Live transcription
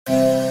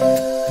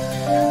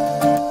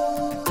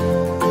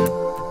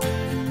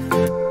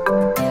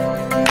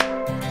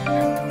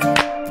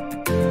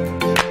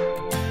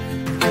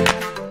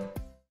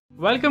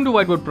Welcome to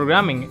Whiteboard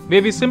Programming,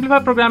 where we simplify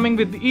programming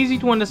with easy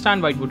to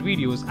understand whiteboard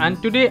videos,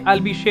 and today I'll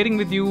be sharing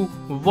with you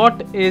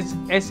what is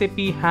SAP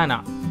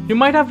HANA. You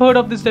might have heard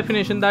of this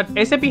definition that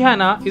SAP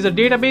HANA is a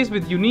database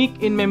with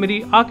unique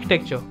in-memory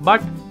architecture,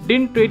 but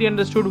didn't really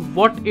understood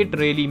what it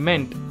really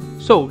meant.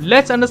 So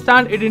let's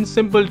understand it in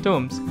simple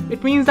terms.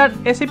 It means that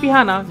SAP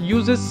HANA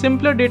uses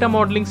simpler data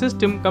modeling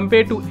system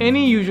compared to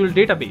any usual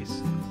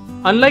database.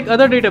 Unlike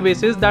other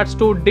databases that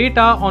store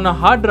data on a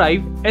hard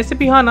drive,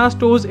 SAP HANA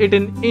stores it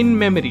in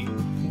memory.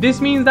 This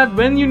means that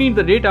when you need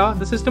the data,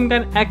 the system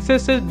can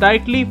access it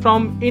directly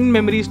from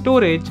in-memory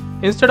storage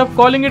instead of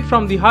calling it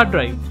from the hard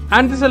drive.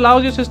 And this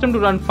allows your system to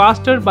run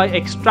faster by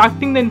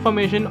extracting the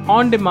information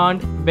on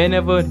demand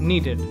whenever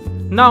needed.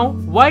 Now,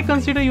 why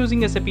consider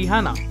using SAP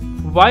HANA?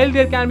 While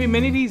there can be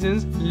many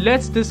reasons,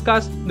 let's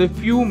discuss the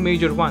few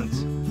major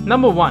ones.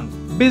 Number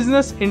 1.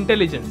 Business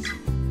intelligence.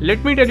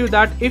 Let me tell you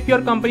that if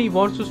your company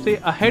wants to stay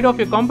ahead of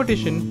your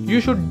competition, you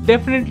should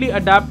definitely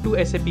adapt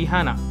to SAP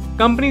HANA.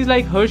 Companies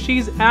like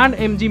Hershey's and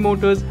MG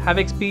Motors have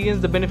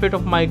experienced the benefit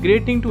of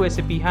migrating to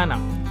SAP HANA.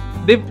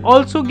 They've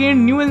also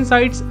gained new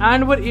insights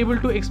and were able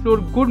to explore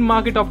good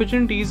market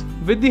opportunities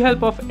with the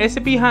help of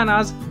SAP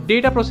HANA's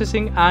data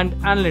processing and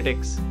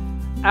analytics.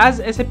 As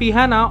SAP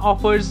HANA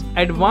offers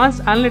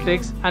advanced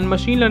analytics and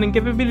machine learning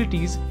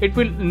capabilities, it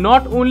will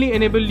not only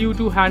enable you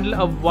to handle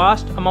a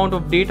vast amount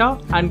of data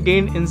and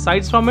gain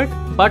insights from it,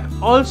 but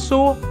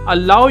also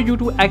allow you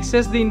to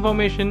access the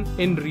information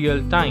in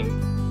real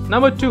time.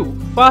 Number 2.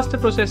 Faster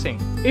processing.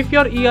 If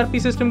your ERP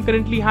system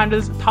currently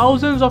handles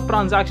thousands of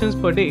transactions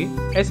per day,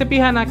 SAP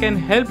HANA can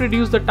help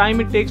reduce the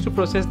time it takes to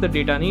process the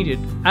data needed.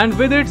 And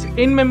with its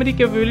in-memory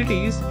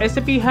capabilities,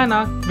 SAP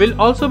HANA will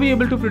also be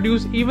able to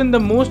produce even the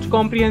most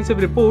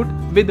comprehensive report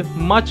with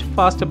much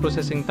faster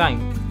processing time.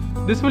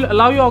 This will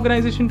allow your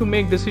organization to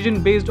make decisions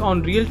based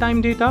on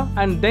real-time data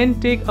and then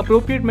take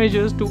appropriate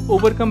measures to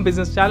overcome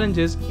business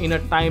challenges in a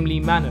timely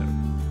manner.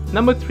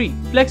 Number 3.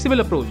 Flexible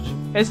approach.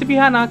 SAP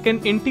HANA can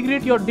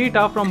integrate your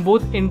data from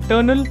both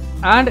internal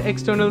and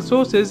external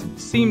sources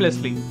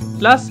seamlessly.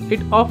 Plus, it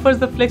offers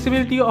the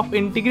flexibility of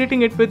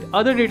integrating it with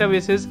other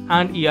databases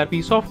and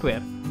ERP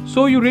software.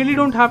 So you really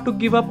don't have to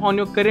give up on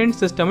your current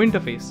system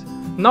interface.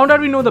 Now that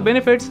we know the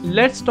benefits,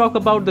 let's talk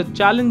about the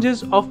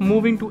challenges of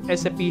moving to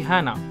SAP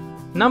HANA.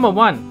 Number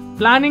 1.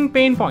 Planning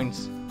pain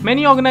points.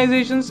 Many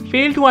organizations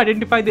fail to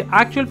identify the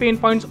actual pain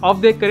points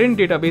of their current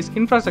database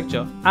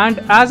infrastructure and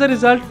as a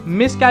result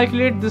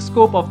miscalculate the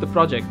scope of the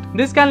project.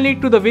 This can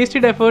lead to the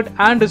wasted effort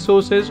and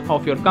resources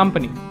of your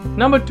company.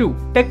 Number 2.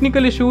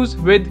 Technical issues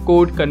with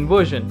code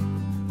conversion.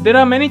 There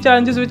are many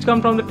challenges which come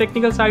from the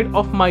technical side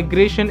of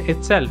migration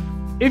itself.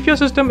 If your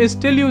system is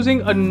still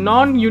using a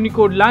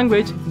non-Unicode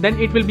language, then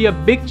it will be a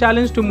big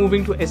challenge to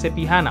moving to SAP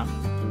HANA.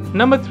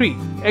 Number 3.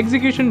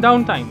 Execution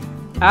downtime.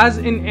 As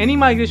in any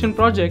migration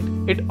project,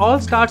 it all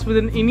starts with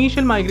an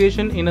initial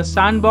migration in a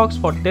sandbox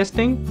for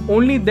testing.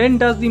 Only then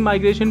does the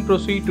migration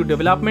proceed to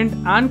development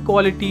and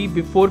quality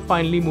before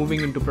finally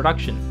moving into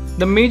production.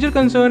 The major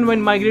concern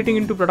when migrating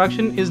into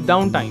production is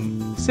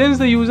downtime, since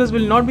the users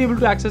will not be able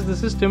to access the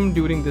system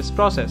during this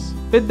process.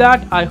 With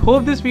that, I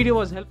hope this video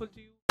was helpful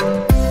to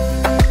you.